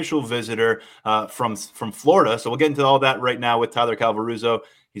an official visitor from Florida. So we'll get into all that right now with Tyler Calvaruso.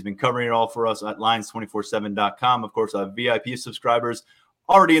 He's been covering it all for us at Lions247.com. Of course, our VIP subscribers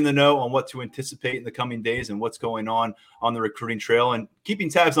already in the know on what to anticipate in the coming days and what's going on the recruiting trail, and keeping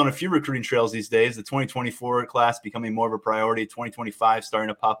tabs on a few recruiting trails these days. The 2024 class becoming more of a priority, 2025 starting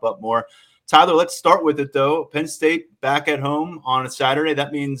to pop up more. Tyler, let's start with it, though. Penn State back at home on a Saturday.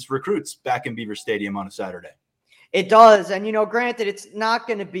 That means recruits back in Beaver Stadium on a Saturday. It does. And, granted, it's not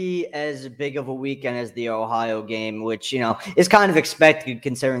going to be as big of a weekend as the Ohio game, which, is kind of expected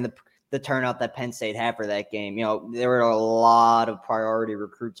considering the turnout that Penn State had for that game. There were a lot of priority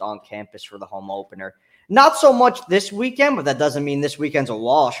recruits on campus for the home opener. Not so much this weekend, but that doesn't mean this weekend's a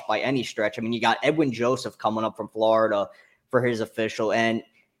wash by any stretch. I mean, you got Edwin Joseph coming up from Florida for his official, and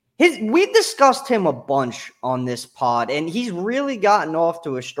we discussed him a bunch on this pod, and he's really gotten off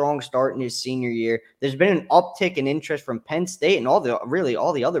to a strong start in his senior year. There's been an uptick in interest from Penn State and all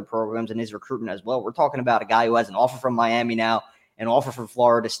the other programs in his recruitment as well. We're talking about a guy who has an offer from Miami now, an offer from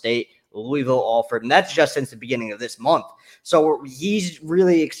Florida State, Louisville offered, and that's just since the beginning of this month. So he's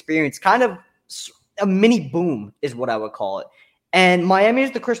really experienced kind of a mini boom is what I would call it. And Miami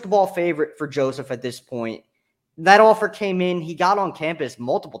is the crystal ball favorite for Joseph at this point. That offer came in. He got on campus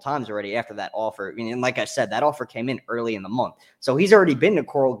multiple times already after that offer. And like I said, that offer came in early in the month. So he's already been to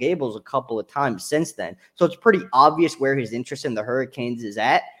Coral Gables a couple of times since then. So it's pretty obvious where his interest in the Hurricanes is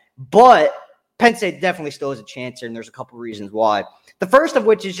at. But Penn State definitely still has a chance here, and there's a couple reasons why. The first of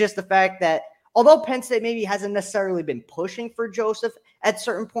which is just the fact that although Penn State maybe hasn't necessarily been pushing for Joseph at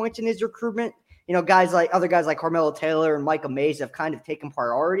certain points in his recruitment, other guys like Carmelo Taylor and Micah Mays have kind of taken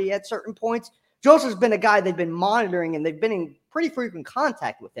priority at certain points. Joseph's been a guy they've been monitoring, and they've been in pretty frequent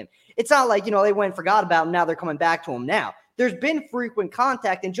contact with him. It's not like, they went and forgot about him. Now they're coming back to him now. There's been frequent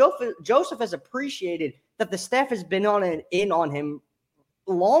contact, and Joseph has appreciated that the staff has been in on him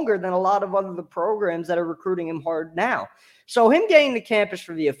longer than a lot of other programs that are recruiting him hard now. So him getting to campus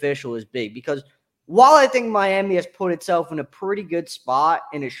for the official is big because while I think Miami has put itself in a pretty good spot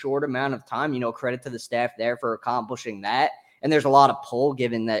in a short amount of time, credit to the staff there for accomplishing that. And there's a lot of pull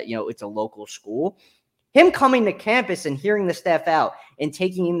given that, it's a local school. Him coming to campus and hearing the staff out and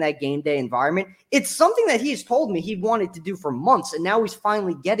taking in that game day environment, it's something that he's told me he wanted to do for months, and now he's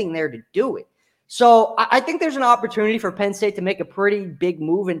finally getting there to do it. So I think there's an opportunity for Penn State to make a pretty big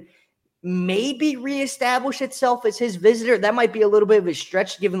move and maybe reestablish itself as his visitor. That might be a little bit of a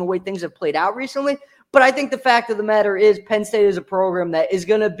stretch given the way things have played out recently. But I think the fact of the matter is Penn State is a program that is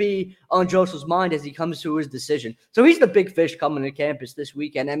going to be on Joseph's mind as he comes to his decision. So he's the big fish coming to campus this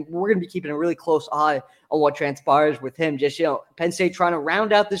weekend, and we're going to be keeping a really close eye on what transpires with him. Just, Penn State trying to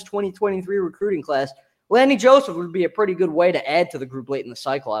round out this 2023 recruiting class. Landy Joseph would be a pretty good way to add to the group late in the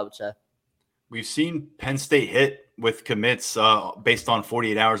cycle, I would say. We've seen Penn State hit with commits based on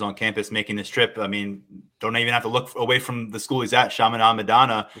 48 hours on campus making this trip. I mean, don't even have to look away from the school he's at, Chaminade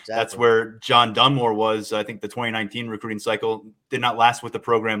Madonna. Exactly. That's where John Dunmore was. I think the 2019 recruiting cycle did not last with the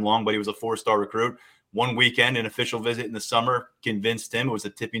program long, but he was a 4-star recruit. One weekend, an official visit in the summer convinced him. It was a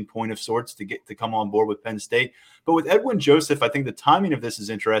tipping point of sorts to get to come on board with Penn State. But with Edwin Joseph, I think the timing of this is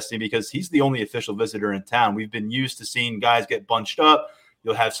interesting because he's the only official visitor in town. We've been used to seeing guys get bunched up.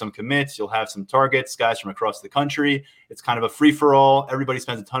 You'll have some commits. You'll have some targets, guys from across the country. It's kind of a free-for-all. Everybody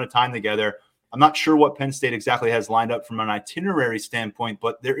spends a ton of time together. I'm not sure what Penn State exactly has lined up from an itinerary standpoint,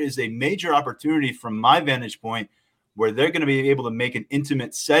 but there is a major opportunity from my vantage point where they're going to be able to make an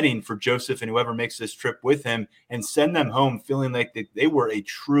intimate setting for Joseph and whoever makes this trip with him and send them home feeling like they were a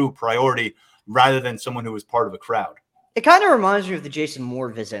true priority rather than someone who was part of a crowd. It kind of reminds me of the Jason Moore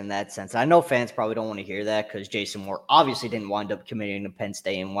visit in that sense. I know fans probably don't want to hear that because Jason Moore obviously didn't wind up committing to Penn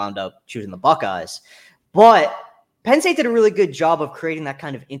State and wound up choosing the Buckeyes. But Penn State did a really good job of creating that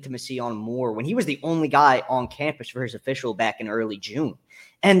kind of intimacy on Moore when he was the only guy on campus for his official back in early June.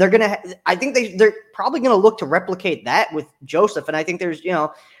 And I think they're probably going to look to replicate that with Joseph. And I think there's,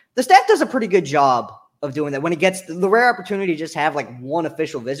 the staff does a pretty good job of doing that when it gets the rare opportunity to just have like one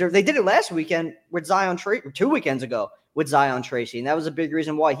official visitor. They did it last weekend with Zion Tracy, or 2 weekends ago with Zion Tracy. And that was a big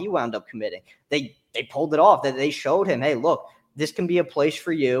reason why he wound up committing. They pulled it off. That they showed him, hey, look, this can be a place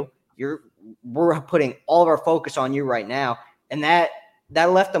for you. We're putting all of our focus on you right now. And that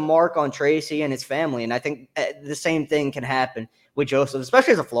left a mark on Tracy and his family. And I think the same thing can happen with Joseph,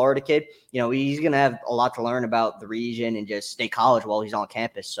 especially as a Florida kid. He's going to have a lot to learn about the region and just State College while he's on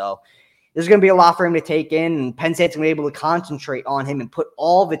campus. So there's going to be a lot for him to take in, and Penn State's going to be able to concentrate on him and put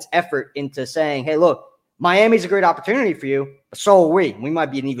all of its effort into saying, hey, look, Miami's a great opportunity for you, but so are we. We might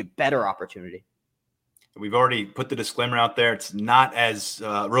be an even better opportunity. We've already put the disclaimer out there. It's not as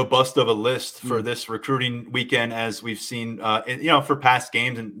robust of a list for this recruiting weekend as we've seen, for past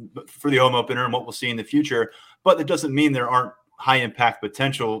games and for the home opener and what we'll see in the future. But it doesn't mean there aren't high impact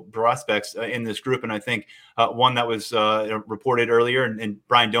potential prospects in this group. And I think one that was reported earlier, and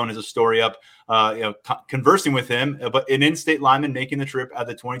Brian Doan has a story up, conversing with him, but an in-state lineman making the trip out of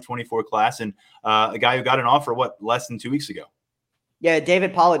the 2024 class, and a guy who got an offer, less than 2 weeks ago. Yeah,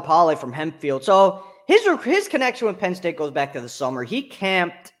 David Polley from Hempfield. So his connection with Penn State goes back to the summer. He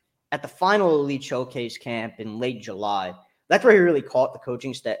camped at the final Elite Showcase camp in late July. That's where he really caught the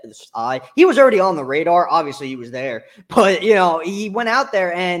coaching eye. He was already on the radar. Obviously, he was there. But, he went out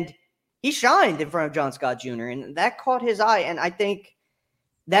there and he shined in front of John Scott Jr., and that caught his eye. And I think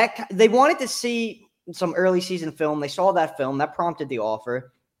that they wanted to see some early season film. They saw that film. That prompted the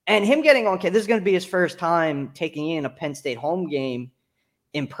offer. And him getting on campus, this is going to be his first time taking in a Penn State home game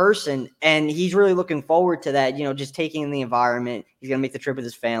in person. And he's really looking forward to that, just taking in the environment. He's going to make the trip with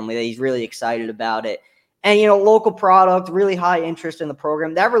his family. He's really excited about it. And, local product, really high interest in the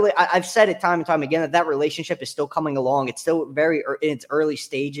program. I've said it time and time again that relationship is still coming along. It's still very in its early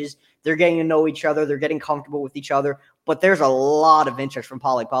stages. They're getting to know each other. They're getting comfortable with each other. But there's a lot of interest from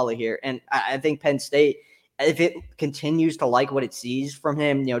Polley here. And I think Penn State, if it continues to like what it sees from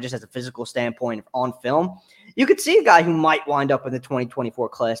him, just as a physical standpoint on film, you could see a guy who might wind up in the 2024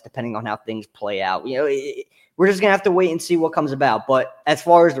 class depending on how things play out. We're just going to have to wait and see what comes about. But as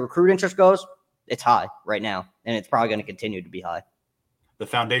far as the recruit interest goes, it's high right now, and it's probably going to continue to be high. The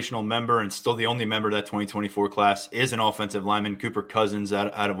foundational member and still the only member of that 2024 class is an offensive lineman, Cooper Cousins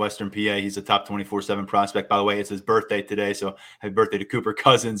out of Western PA. He's a top 24/7 prospect. By the way, it's his birthday today, so happy birthday to Cooper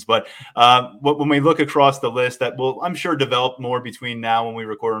Cousins. But when we look across the list, that will, I'm sure, develop more between now when we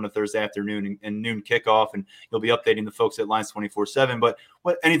record on a Thursday afternoon and noon kickoff, and you'll be updating the folks at Lions 24/7. But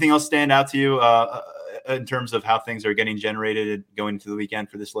anything else stand out to you in terms of how things are getting generated going into the weekend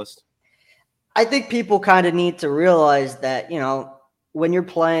for this list? I think people kind of need to realize that, when you're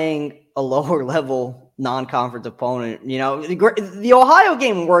playing a lower level non-conference opponent, the Ohio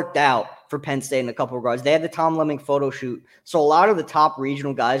game worked out for Penn State in a couple of regards. They had the Tom Lemming photo shoot. So a lot of the top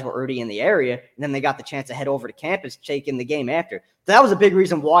regional guys were already in the area, and then they got the chance to head over to campus, take in the game after. So that was a big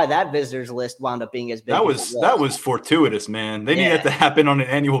reason why that visitors list wound up being as big. That was fortuitous, man. They needed that to happen on an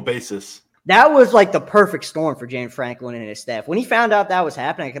annual basis. That was like the perfect storm for James Franklin and his staff. When he found out that was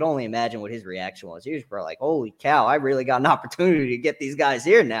happening, I could only imagine what his reaction was. He was probably like, holy cow, I really got an opportunity to get these guys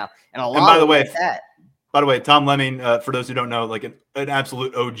here now. And by the way, By the way, Tom Lemming, for those who don't know, like an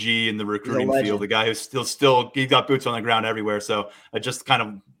absolute OG in the recruiting field, the guy who's still he got boots on the ground everywhere. So just kind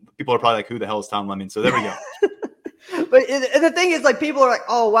of people are probably like, who the hell is Tom Lemming? So there we go. But the thing is, like, people are like,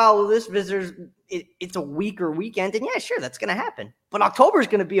 oh, wow, well, this visitor's it's a weaker weekend. And yeah, sure, that's going to happen. But October is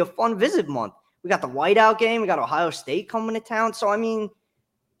going to be a fun visit month. We got the Whiteout game. We got Ohio State coming to town. So, I mean,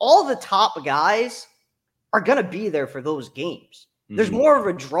 all the top guys are going to be there for those games. There's more of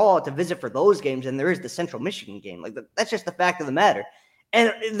a draw to visit for those games than there is the Central Michigan game. Like, that's just the fact of the matter.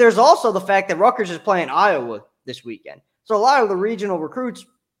 And there's also the fact that Rutgers is playing Iowa this weekend. So a lot of the regional recruits,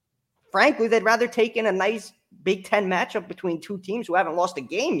 frankly, they'd rather take in a nice Big Ten matchup between two teams who haven't lost a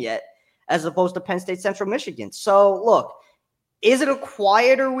game yet, as opposed to Penn State Central Michigan. So, look, is it a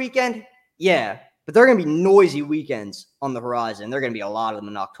quieter weekend? Yeah. But there are going to be noisy weekends on the horizon. There are going to be a lot of them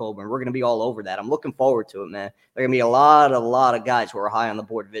in October, and we're going to be all over that. I'm looking forward to it, man. There are going to be a lot of guys who are high on the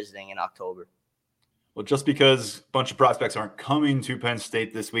board visiting in October. Well, just because a bunch of prospects aren't coming to Penn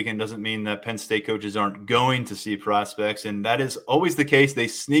State this weekend doesn't mean that Penn State coaches aren't going to see prospects, and that is always the case. They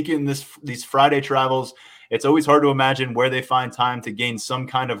sneak in these Friday travels. It's always hard to imagine where they find time to gain some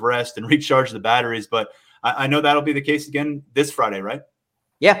kind of rest and recharge the batteries, but I know that'll be the case again this Friday, right?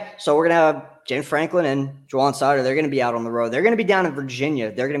 Yeah, so we're going to have James Franklin and Juwan Sider. They're going to be out on the road. They're going to be down in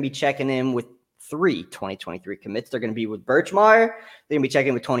Virginia. They're going to be checking in with 3 2023 commits. They're going to be with Birchmeyer. They're going to be checking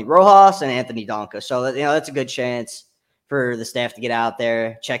in with Tony Rojas and Anthony Donka. So, that's a good chance for the staff to get out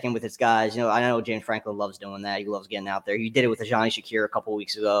there, check in with his guys. I know James Franklin loves doing that. He loves getting out there. He did it with Ajani Shakir a couple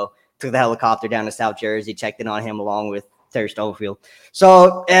weeks ago. Took the helicopter down to South Jersey, checked in on him along with Terry Stubblefield.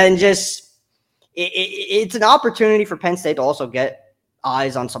 So, and just it's an opportunity for Penn State to also get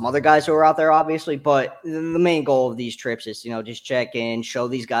eyes on some other guys who are out there, obviously, but the main goal of these trips is, just check in, show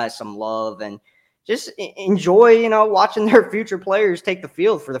these guys some love, and just enjoy, watching their future players take the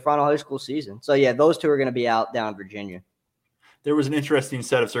field for the final high school season. So, yeah, those two are going to be out down in Virginia. There was an interesting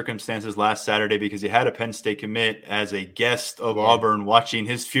set of circumstances last Saturday because he had a Penn State commit as a guest of Auburn watching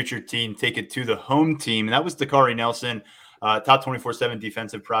his future team take it to the home team. And that was Dakari Nelson, top 24/7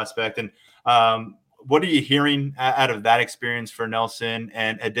 defensive prospect. And what are you hearing out of that experience for Nelson?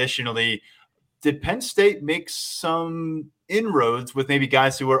 And additionally, did Penn State make some inroads with maybe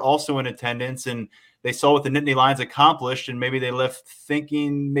guys who were also in attendance and they saw what the Nittany Lions accomplished and maybe they left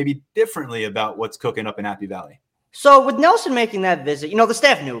thinking maybe differently about what's cooking up in Happy Valley? So with Nelson making that visit, the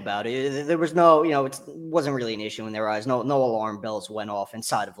staff knew about it. There was no, it wasn't really an issue in their eyes. No alarm bells went off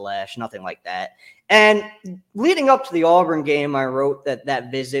inside of Lash, nothing like that. And leading up to the Auburn game, I wrote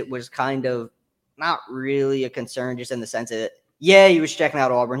that visit was kind of not really a concern, just in the sense that, yeah, he was checking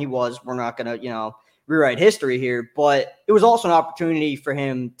out Auburn. He was. We're not going to, rewrite history here. But it was also an opportunity for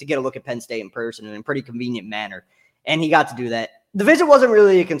him to get a look at Penn State in person in a pretty convenient manner. And he got to do that. The visit wasn't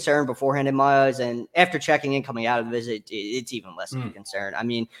really a concern beforehand in my eyes. And after checking in, coming out of the visit, it's even less of a concern. I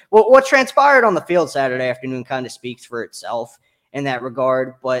mean, what transpired on the field Saturday afternoon kind of speaks for itself in that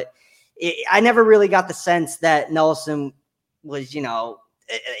regard. But I never really got the sense that Nelson was,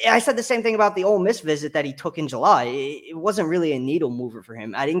 I said the same thing about the Ole Miss visit that he took in July. It wasn't really a needle mover for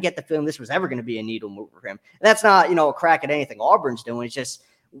him. I didn't get the feeling this was ever going to be a needle mover for him. And that's not, a crack at anything Auburn's doing. It's just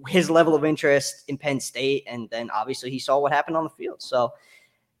his level of interest in Penn State. And then obviously he saw what happened on the field. So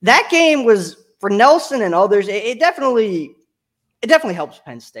that game was for Nelson and others. It definitely helps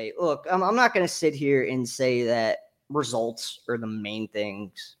Penn State. Look, I'm not going to sit here and say that results are the main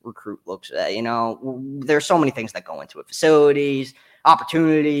things recruit looks at. There's so many things that go into it. Facilities,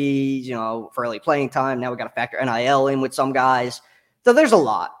 opportunities, for early playing time. Now we got to factor NIL in with some guys. So there's a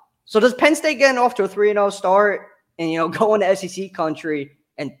lot. So does Penn State getting off to a 3-0 start and, going to SEC country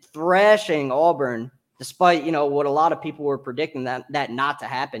and thrashing Auburn, despite, what a lot of people were predicting that not to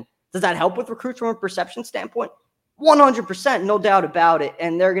happen, does that help with recruits from a perception standpoint? 100%, no doubt about it.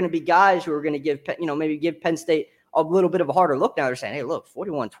 And there are going to be guys who are going to give Penn State a little bit of a harder look now. They're saying, hey, look,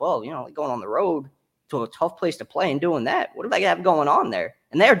 41-12, going on the road to a tough place to play and doing that. What do they have going on there?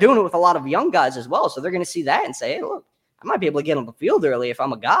 And they're doing it with a lot of young guys as well. So they're going to see that and say, hey, look, I might be able to get on the field early if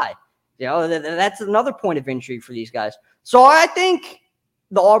I'm a guy. That's another point of intrigue for these guys. So I think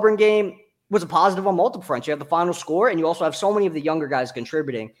the Auburn game was a positive on multiple fronts. You have the final score, and you also have so many of the younger guys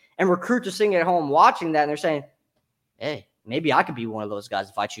contributing. And recruits are sitting at home watching that, and they're saying, hey, maybe I could be one of those guys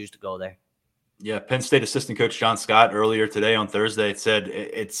if I choose to go there. Yeah, Penn State assistant coach John Scott earlier today on Thursday said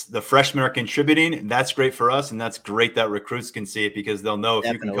it's the freshmen are contributing. That's great for us, and that's great that recruits can see it because they'll know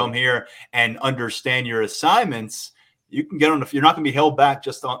if you can come here and understand your assignments, you can get on. You're not going to be held back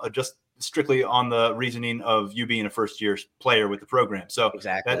just strictly on the reasoning of you being a first-year player with the program. So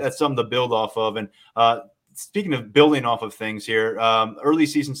exactly. That's something to build off of. And speaking of building off of things here, early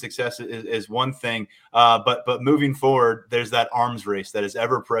season success is one thing, but moving forward, there's that arms race that is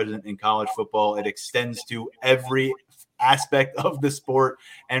ever present in college football. It extends to every aspect of the sport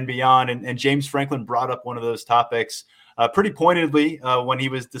and beyond. And James Franklin brought up one of those topics pretty pointedly when he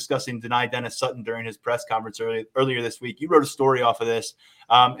was discussing Dani Dennis Sutton during his press conference earlier this week. You wrote a story off of this,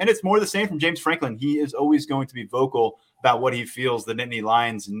 and it's more the same from James Franklin. He is always going to be vocal about what he feels the Nittany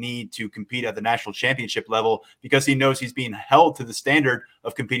Lions need to compete at the national championship level, because he knows he's being held to the standard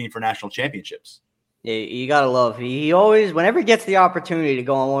of competing for national championships. Yeah, you gotta love. He always, whenever he gets the opportunity to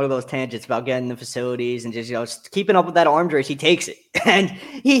go on one of those tangents about getting the facilities and just keeping up with that arms race, he takes it. And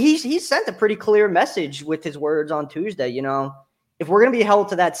he sent a pretty clear message with his words on Tuesday. If we're gonna be held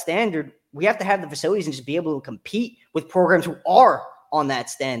to that standard, we have to have the facilities and just be able to compete with programs who are on that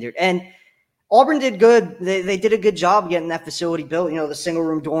standard. And Auburn did good. They did a good job getting that facility built. The single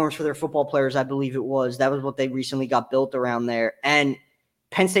room dorms for their football players, I believe it was. That was what they recently got built around there. And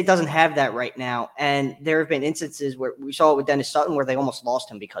Penn State doesn't have that right now. And there have been instances where we saw it with Dennis Sutton where they almost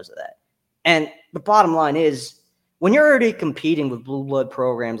lost him because of that. And the bottom line is, when you're already competing with blue blood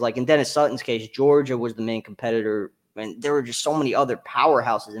programs, like in Dennis Sutton's case, Georgia was the main competitor, and there were just so many other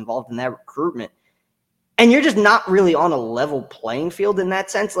powerhouses involved in that recruitment. And you're just not really on a level playing field in that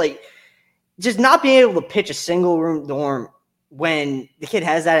sense. Like, just not being able to pitch a single room dorm when the kid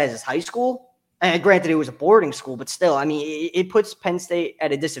has that as his high school. And granted, it was a boarding school, but still, it puts Penn State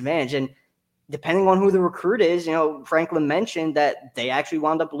at a disadvantage. And depending on who the recruit is, Franklin mentioned that they actually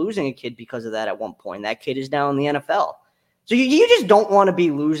wound up losing a kid because of that at one point. That kid is now in the NFL. So you just don't want to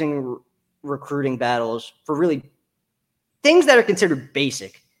be losing recruiting battles for really things that are considered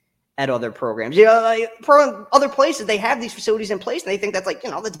basic at other programs. Other places, they have these facilities in place, and they think that's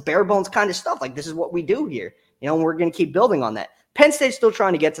that's bare bones kind of stuff. Like, this is what we do here. And we're going to keep building on that. Penn State's still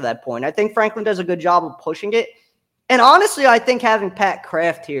trying to get to that point. I think Franklin does a good job of pushing it. And honestly, I think having Pat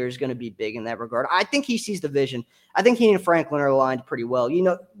Kraft here is going to be big in that regard. I think he sees the vision. I think he and Franklin are aligned pretty well.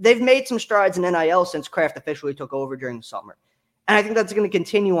 They've made some strides in NIL since Kraft officially took over during the summer. And I think that's going to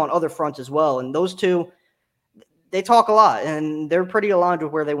continue on other fronts as well. And those two, they talk a lot, and they're pretty aligned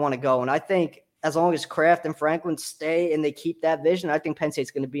with where they want to go. And I think as long as Kraft and Franklin stay and they keep that vision, I think Penn State's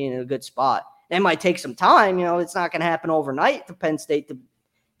going to be in a good spot. It might take some time. It's not going to happen overnight for Penn State to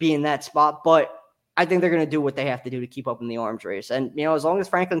be in that spot, but I think they're going to do what they have to do to keep up in the arms race. And, as long as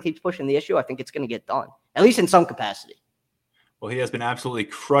Franklin keeps pushing the issue, I think it's going to get done, at least in some capacity. Well, he has been absolutely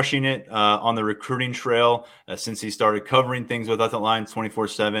crushing it on the recruiting trail since he started covering things with us at Lions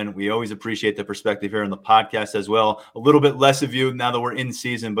 24/7. We always appreciate the perspective here on the podcast as well. A little bit less of you now that we're in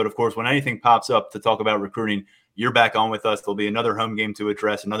season, but of course, when anything pops up to talk about recruiting, you're back on with us. There'll be another home game to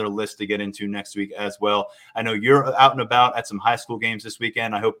address, another list to get into next week as well. I know you're out and about at some high school games this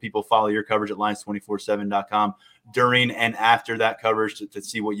weekend. I hope people follow your coverage at Lions247.com during and after that coverage to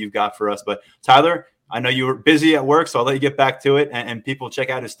see what you've got for us. But Tyler, I know you were busy at work, so I'll let you get back to it. And people check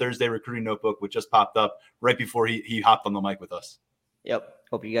out his Thursday recruiting notebook, which just popped up right before he hopped on the mic with us. Yep.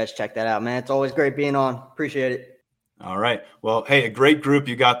 Hope you guys check that out, man. It's always great being on. Appreciate it. All right. Well, hey, a great group.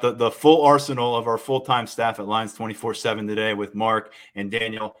 You got the full arsenal of our full-time staff at Lions 24/7 today with Mark and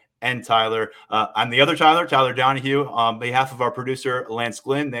Daniel and Tyler. I'm the other Tyler Donahue. On behalf of our producer, Lance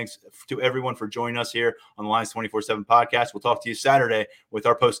Glynn, thanks to everyone for joining us here on the Lions 24/7 podcast. We'll talk to you Saturday with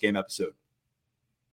our post-game episode.